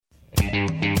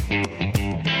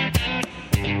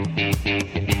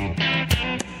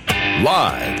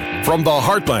Live from the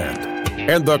heartland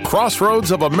and the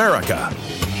crossroads of America,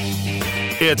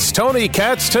 it's Tony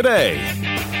Katz Today.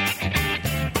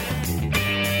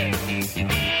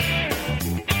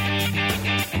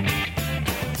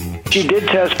 She did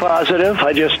test positive.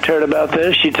 I just heard about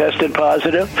this. She tested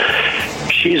positive.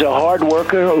 She's a hard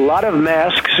worker, a lot of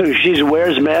masks. She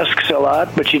wears masks a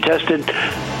lot, but she tested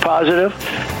positive.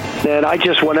 And I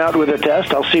just went out with a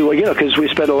test. I'll see what, because we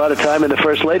spent a lot of time, and the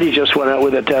First Lady just went out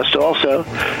with a test also.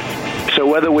 So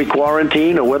whether we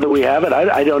quarantine or whether we have it,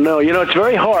 I don't know. It's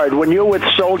very hard when you're with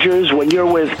soldiers, when you're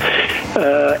with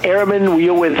airmen, when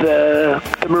you're with the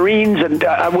Marines, and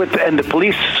and the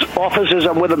police officers.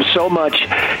 I'm with them so much.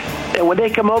 And when they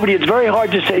come over to you, it's very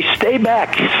hard to say, stay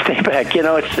back, stay back.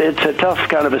 It's a tough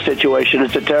kind of a situation.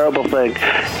 It's a terrible thing.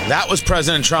 That was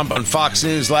President Trump on Fox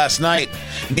News last night.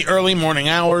 In the early morning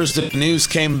hours, the news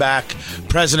came back.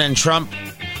 President Trump,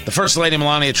 the First Lady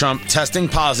Melania Trump, testing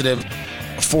positive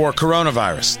for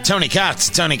coronavirus. Tony Katz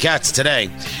Today.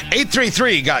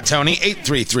 833-GOT-TONY,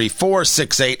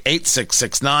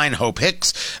 833-468-8669. Hope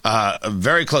Hicks, a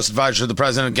very close advisor to the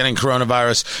president getting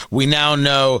coronavirus. We now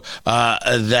know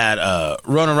that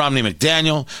Ronna Romney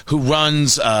McDaniel, who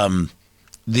runs the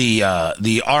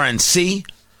RNC,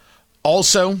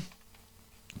 also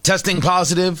testing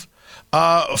positive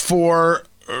for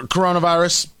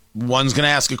coronavirus. One's going to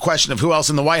ask a question of who else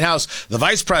in the White House. The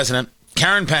vice president,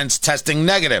 Karen Pence, testing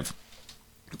negative.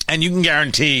 And you can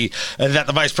guarantee that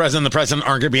the vice president and the president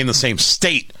aren't going to be in the same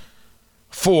state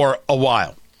for a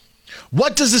while.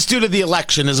 What does this do to the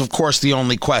election is, of course, the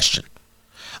only question.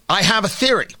 I have a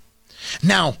theory.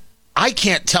 Now, I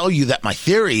can't tell you that my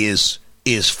theory is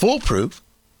foolproof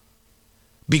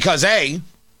because, A,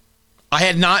 I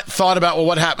had not thought about,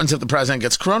 what happens if the president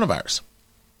gets coronavirus?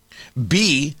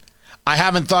 B, I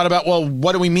haven't thought about,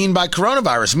 what do we mean by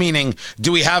coronavirus? Meaning,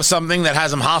 do we have something that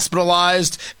has him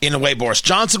hospitalized in the way Boris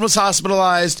Johnson was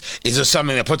hospitalized? Is there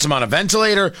something that puts him on a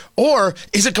ventilator? Or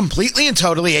is it completely and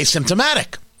totally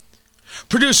asymptomatic?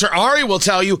 Producer Ari will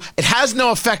tell you it has no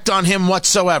effect on him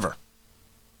whatsoever.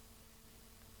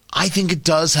 I think it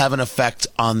does have an effect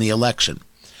on the election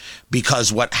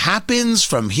because what happens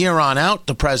from here on out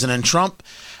to President Trump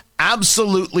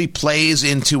absolutely plays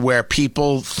into where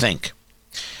people think.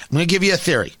 I'm going to give you a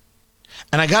theory.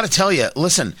 And I got to tell you,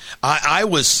 listen, I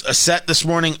was set this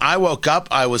morning. I woke up.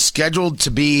 I was scheduled to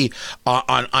be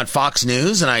on Fox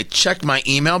News, and I checked my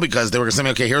email because they were going to say,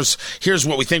 okay, here's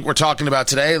what we think we're talking about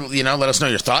today. Let us know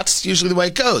your thoughts. It's usually the way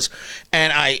it goes.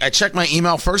 And I checked my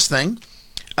email first thing.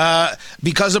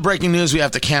 Because of breaking news, we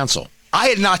have to cancel. I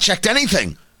had not checked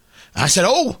anything. I said,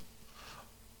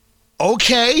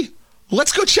 okay,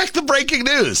 let's go check the breaking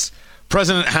news.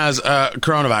 President has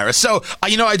coronavirus. So,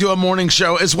 I do a morning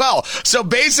show as well. So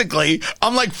basically,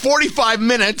 I'm like 45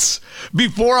 minutes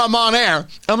before I'm on air.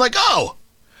 I'm like,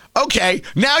 okay,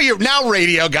 now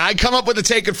radio guy, come up with a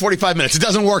take in 45 minutes. It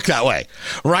doesn't work that way,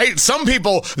 right? Some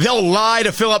people, they'll lie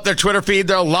to fill up their Twitter feed.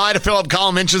 They'll lie to fill up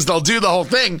column inches. They'll do the whole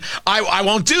thing. I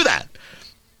won't do that.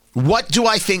 What do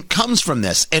I think comes from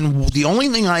this? And the only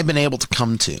thing I've been able to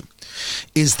come to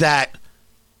is that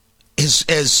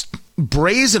as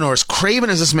brazen or as craven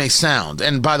as this may sound,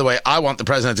 and by the way, I want the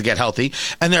president to get healthy,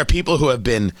 and there are people who have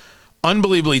been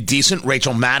unbelievably decent.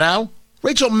 Rachel Maddow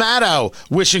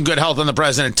wishing good health on the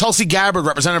president. Tulsi Gabbard,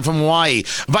 representative from Hawaii.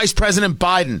 Vice President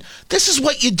Biden. This is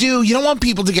what you do. You don't want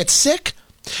people to get sick.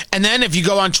 And then if you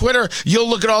go on Twitter, you'll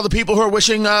look at all the people who are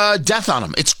wishing death on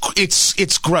them.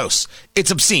 It's gross.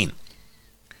 It's obscene.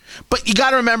 But you got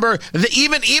to remember that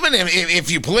even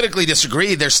if you politically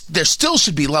disagree, there still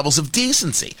should be levels of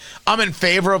decency. I'm in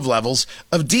favor of levels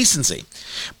of decency.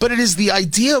 But it is the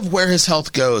idea of where his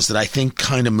health goes that I think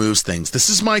kind of moves things. This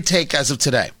is my take as of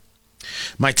today.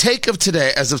 My take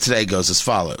as of today goes as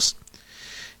follows.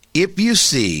 If you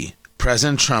see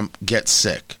President Trump get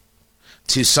sick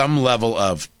to some level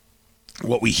of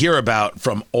what we hear about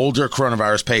from older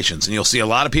coronavirus patients, and you'll see a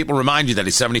lot of people remind you that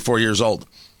he's 74 years old,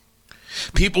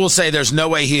 people will say there's no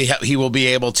way he will be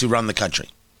able to run the country.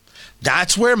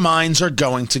 That's where minds are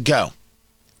going to go.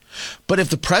 But if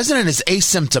the president is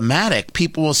asymptomatic,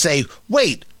 people will say,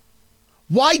 wait,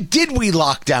 why did we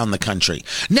lock down the country?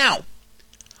 Now,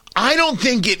 I don't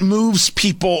think it moves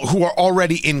people who are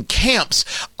already in camps.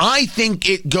 I think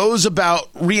it goes about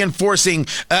reinforcing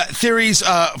theories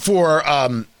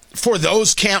for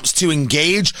those camps to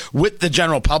engage with the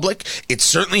general public. It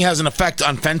certainly has an effect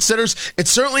on fence sitters. It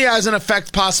certainly has an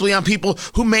effect possibly on people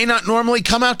who may not normally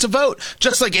come out to vote,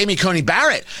 just like Amy Coney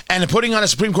Barrett. And putting on a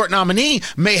Supreme Court nominee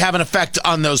may have an effect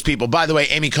on those people. By the way,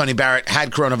 Amy Coney Barrett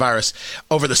had coronavirus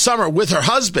over the summer with her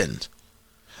husband.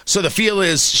 So the feel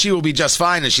is she will be just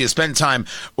fine as she has spent time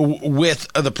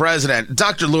with the president.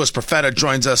 Dr. Louis Profeta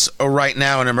joins us right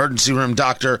now, an emergency room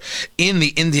doctor in the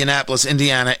Indianapolis,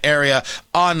 Indiana area,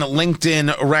 on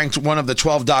LinkedIn, ranked one of the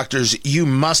 12 doctors you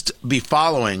must be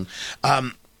following.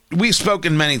 We've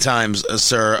spoken many times,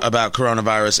 sir, about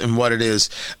coronavirus and what it is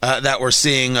that we're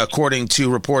seeing, according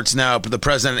to reports now, the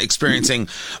president experiencing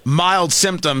mild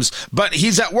symptoms, but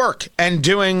he's at work and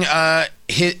doing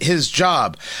his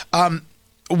job.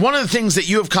 One of the things that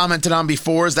you have commented on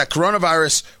before is that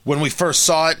coronavirus, when we first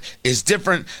saw it, is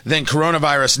different than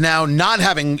coronavirus now, not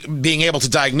being able to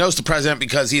diagnose the president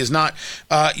because he is not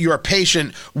your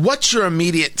patient. What's your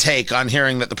immediate take on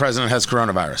hearing that the president has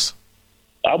coronavirus?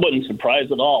 I wouldn't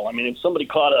surprise at all. I mean, if somebody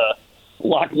caught a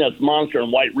Loch Ness monster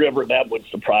in White River, that would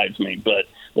surprise me. But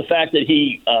the fact that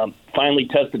he finally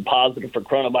tested positive for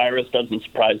coronavirus doesn't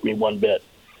surprise me one bit.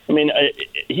 I mean,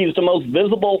 he's the most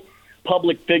visible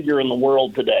public figure in the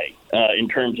world today in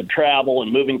terms of travel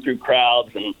and moving through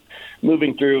crowds and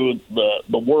moving through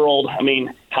the world. I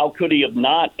mean, how could he have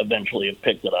not eventually have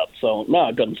picked it up? So, no,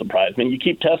 it doesn't surprise me. You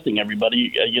keep testing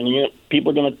everybody, people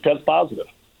are going to test positive.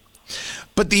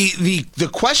 But the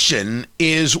question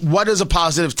is, what does a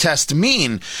positive test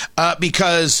mean?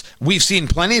 Because we've seen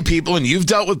plenty of people, and you've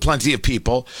dealt with plenty of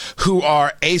people, who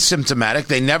are asymptomatic.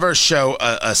 They never show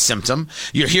a symptom.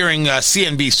 You're hearing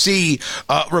CNBC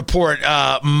report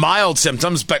mild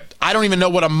symptoms, but I don't even know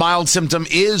what a mild symptom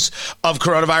is of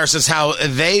coronavirus, is how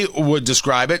they would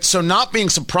describe it. So not being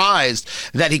surprised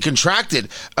that he contracted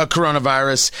a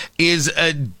coronavirus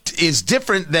is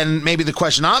different than maybe the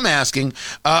question I'm asking,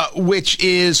 which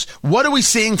is, what are we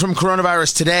seeing from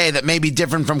coronavirus today that may be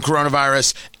different from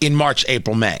coronavirus in March,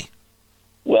 April, May?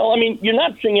 Well, I mean, you're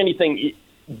not seeing anything.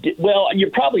 Well,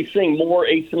 you're probably seeing more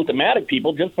asymptomatic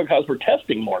people just because we're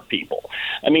testing more people.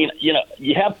 I mean,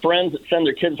 you have friends that send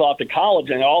their kids off to college,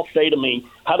 and they all say to me,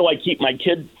 how do I keep my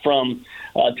kid from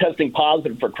testing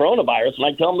positive for coronavirus? And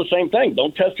I tell them the same thing.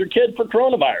 Don't test your kid for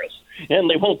coronavirus. And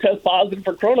they won't test positive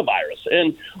for coronavirus.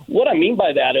 And what I mean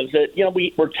by that is that,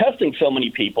 we're testing so many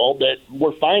people that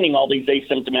we're finding all these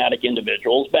asymptomatic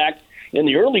individuals. Back in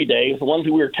the early days, the ones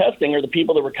who we were testing are the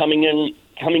people that were coming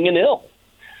in ill.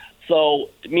 So,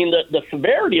 I mean, the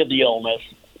severity of the illness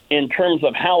in terms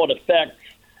of how it affects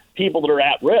people that are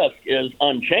at risk is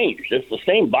unchanged. It's the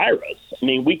same virus. I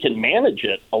mean, we can manage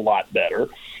it a lot better,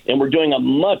 and we're doing a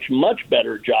much, much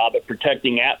better job at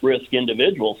protecting at-risk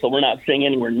individuals. So we're not seeing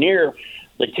anywhere near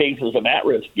the cases of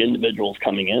at-risk individuals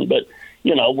coming in. But,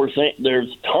 we're saying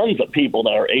there's tons of people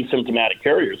that are asymptomatic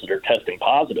carriers that are testing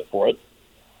positive for it.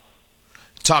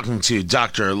 Talking to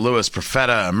Dr. Louis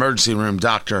Profeta, emergency room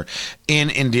doctor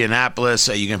in Indianapolis.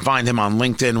 You can find him on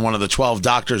LinkedIn, one of the 12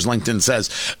 doctors LinkedIn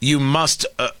says you must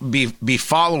be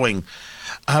following.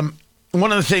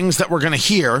 One of the things that we're going to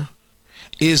hear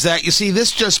is that, you see,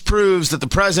 this just proves that the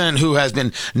president, who has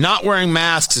been not wearing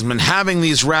masks, has been having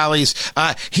these rallies,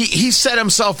 he set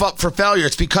himself up for failure.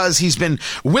 It's because he's been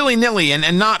willy-nilly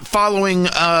and not following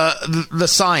the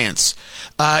science.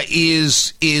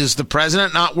 Is the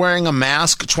president not wearing a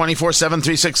mask 24/7,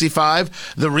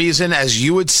 365 the reason, as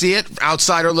you would see it,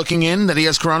 outsider looking in, that he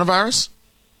has coronavirus?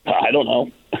 I don't know.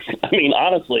 I mean,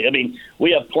 honestly,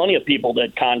 we have plenty of people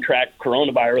that contract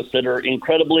coronavirus that are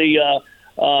incredibly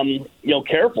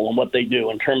careful in what they do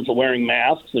in terms of wearing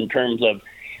masks, in terms of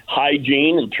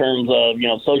hygiene, in terms of,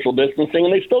 social distancing,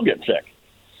 and they still get sick.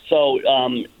 So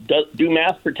do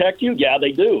masks protect you? Yeah,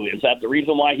 they do. Is that the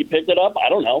reason why he picked it up? I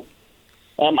don't know.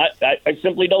 I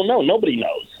simply don't know. Nobody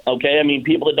knows. Okay. I mean,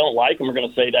 people that don't like him are going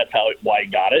to say that's why he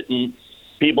got it. And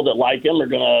people that like him are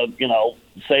going to,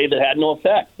 say that had no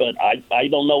effect. But I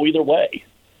don't know either way.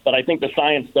 But I think the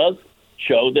science does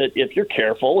show that if you're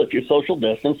careful, if you social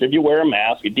distance, if you wear a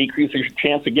mask, it decreases your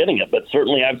chance of getting it. But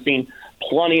certainly I've seen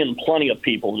plenty of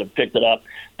people that have picked it up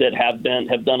that have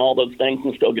done all those things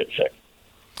and still get sick.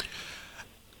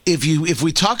 If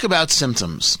we talk about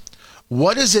symptoms,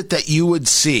 what is it that you would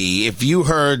see if you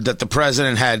heard that the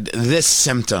president had this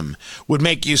symptom would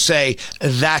make you say,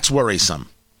 that's worrisome?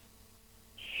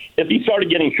 If he started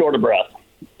getting short of breath,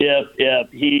 if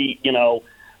he,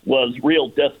 was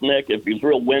real dyspneic, if he was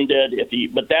real winded,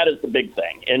 but that is the big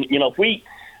thing. And,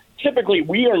 typically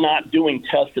we are not doing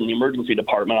tests in the emergency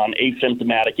department on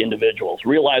asymptomatic individuals.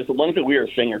 Realize the ones that we are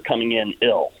seeing are coming in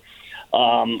ill.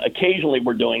 Occasionally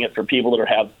we're doing it for people that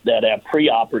have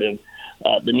preoperative,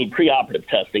 that need preoperative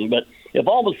testing. But if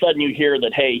all of a sudden you hear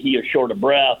that, hey, he is short of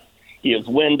breath, he is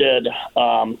winded,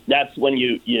 that's when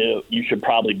you should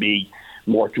probably be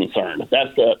more concerned.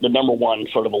 That's the number one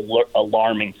sort of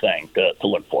alarming thing to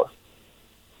look for.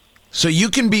 So you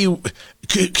can be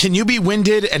Can you be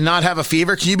winded and not have a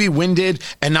fever? Can you be winded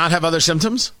and not have other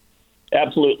symptoms?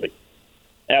 Absolutely.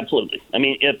 I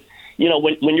mean,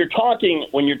 when you're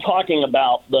talking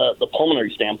about the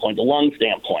pulmonary standpoint, the lung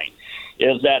standpoint,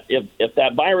 is that if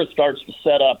that virus starts to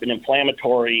set up an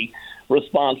inflammatory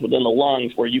response within the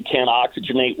lungs where you can't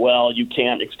oxygenate well, you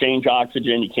can't exchange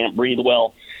oxygen, you can't breathe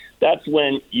well, that's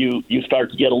when you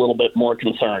start to get a little bit more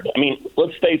concerned. I mean,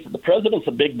 let's face it, the president's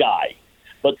a big guy,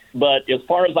 but as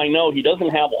far as I know, he doesn't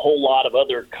have a whole lot of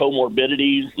other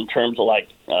comorbidities in terms of like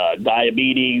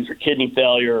diabetes or kidney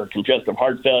failure or congestive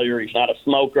heart failure. He's not a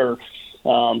smoker,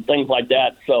 things like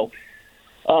that. So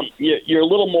you're a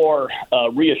little more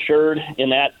reassured in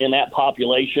that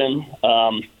population.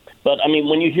 But, I mean,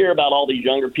 when you hear about all these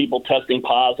younger people testing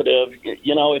positive,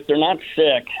 if they're not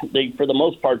sick, they, for the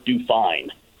most part, do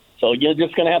fine. So you're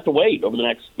just going to have to wait over the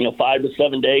next, 5 to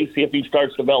 7 days, see if he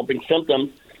starts developing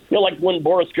symptoms. Like when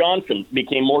Boris Johnson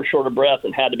became more short of breath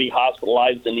and had to be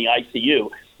hospitalized in the ICU.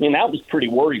 I mean, that was pretty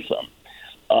worrisome.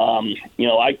 I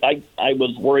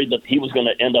was worried that he was going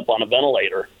to end up on a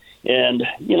ventilator. And,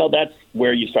 that's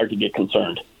where you start to get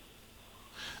concerned.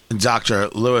 Dr.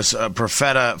 Louis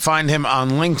Profeta. Find him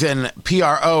on LinkedIn,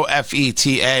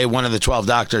 Profeta, one of the 12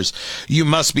 doctors you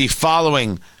must be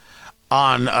following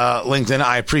on LinkedIn.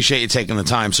 I appreciate you taking the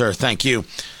time, sir. Thank you.